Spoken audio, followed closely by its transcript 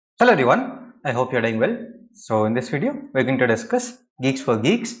Hello everyone, I hope you're doing well. So in this video, we're going to discuss Geeks for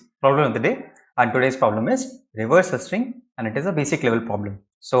Geeks problem of the day, and today's problem is reverse a string, and it is a basic level problem.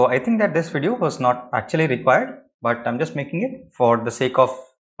 So I think that this video was not actually required, but I'm just making it for the sake of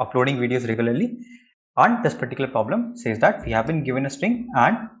uploading videos regularly. And this particular problem says that we have been given a string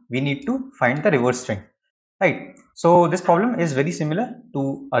and we need to find the reverse string. Right. So this problem is very similar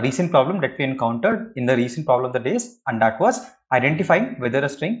to a recent problem that we encountered in the recent problem of the days, and that was identifying whether a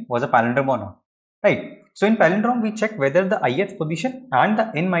string was a palindrome or not. Right. So in palindrome, we check whether the ith position and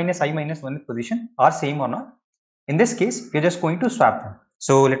the n minus I minus 1th position are same or not. In this case, we are just going to swap them.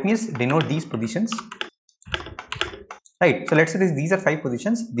 So let me just denote these positions. Right. So let's say these are 5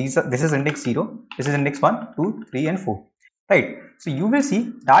 positions. This is index 0. This is index 1, 2, 3, and 4. Right. So you will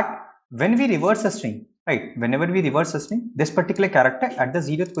see that when we reverse a string, right, whenever we reverse a string, this particular character at the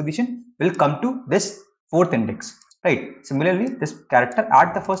 0th position will come to this 4th index. Right. Similarly, this character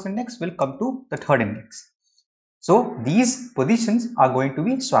at the 1st index will come to the 3rd index. So these positions are going to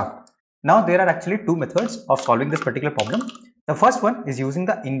be swapped. Now there are actually two methods of solving this particular problem. The first one is using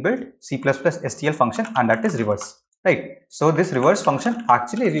the inbuilt C++ STL function, and that is reverse. Right. So this reverse function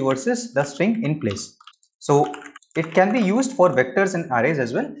actually reverses the string in place. So it can be used for vectors and arrays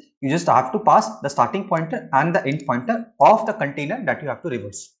as well. You just have to pass the starting pointer and the end pointer of the container that you have to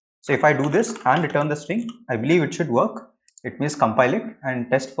reverse. So if I do this and return the string, I believe it should work. It means compile it and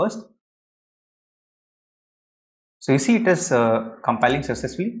test first. So you see it is compiling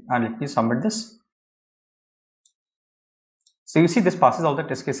successfully, and let me submit this. So you see this passes all the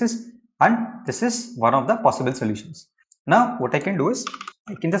test cases, and this is one of the possible solutions. Now what I can do is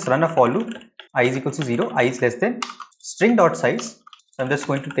I can just run a for loop. I is equal to 0, I is less than string dot size. So I'm just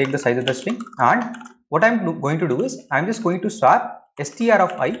going to take the size of the string, and what I'm going to do is I'm just going to swap str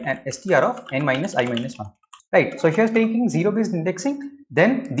of I and str of n minus I minus 1. Right. So if you're taking 0 based indexing,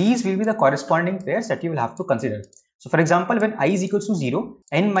 then these will be the corresponding pairs that you will have to consider. So for example, when I is equal to 0,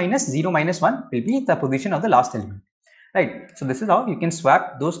 n minus 0 minus 1 will be the position of the last element. Right. So this is how you can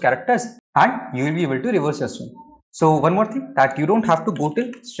swap those characters and you will be able to reverse your string. So one more thing, that you don't have to go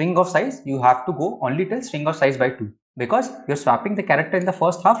till string of size, you have to go only till string of size by 2, because you're swapping the character in the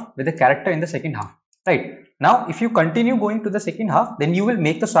first half with the character in the second half. Right. Now if you continue going to the second half, then you will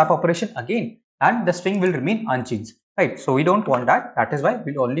make the swap operation again and the string will remain unchanged. Right. So we don't want that. That is why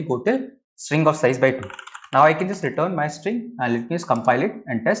we'll only go till string of size by 2. Now I can just return my string and let me just compile it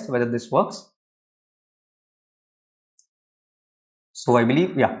and test whether this works. So I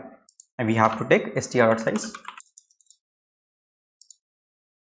believe, yeah, and we have to take str.size.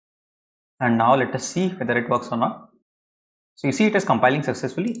 And now let us see whether it works or not. So you see it is compiling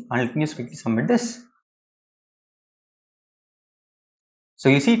successfully, and let me just quickly submit this. So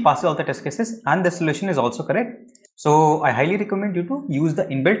you see it passes all the test cases and the solution is also correct. So I highly recommend you to use the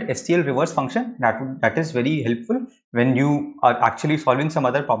inbuilt STL reverse function. That is very helpful when you are actually solving some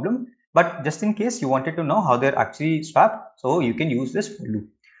other problem. But just in case you wanted to know how they're actually swapped, so you can use this for loop.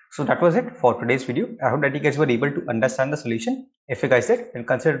 So that was it for today's video. I hope that you guys were able to understand the solution. If you guys did, then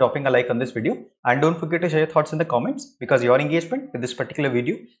consider dropping a like on this video, and don't forget to share your thoughts in the comments, because your engagement with this particular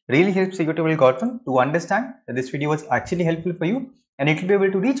video really helps the YouTube algorithm to understand that this video was actually helpful for you, and it will be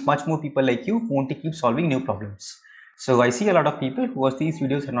able to reach much more people like you who want to keep solving new problems. So I see a lot of people who watch these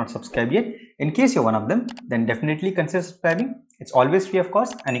videos are not subscribed yet. In case you're one of them, then definitely consider subscribing. It's always free, of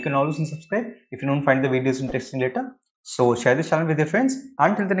course, and you can always unsubscribe if you don't find the videos interesting later. So share this channel with your friends.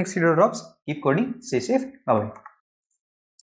 Until the next video drops, keep coding, stay safe, bye bye.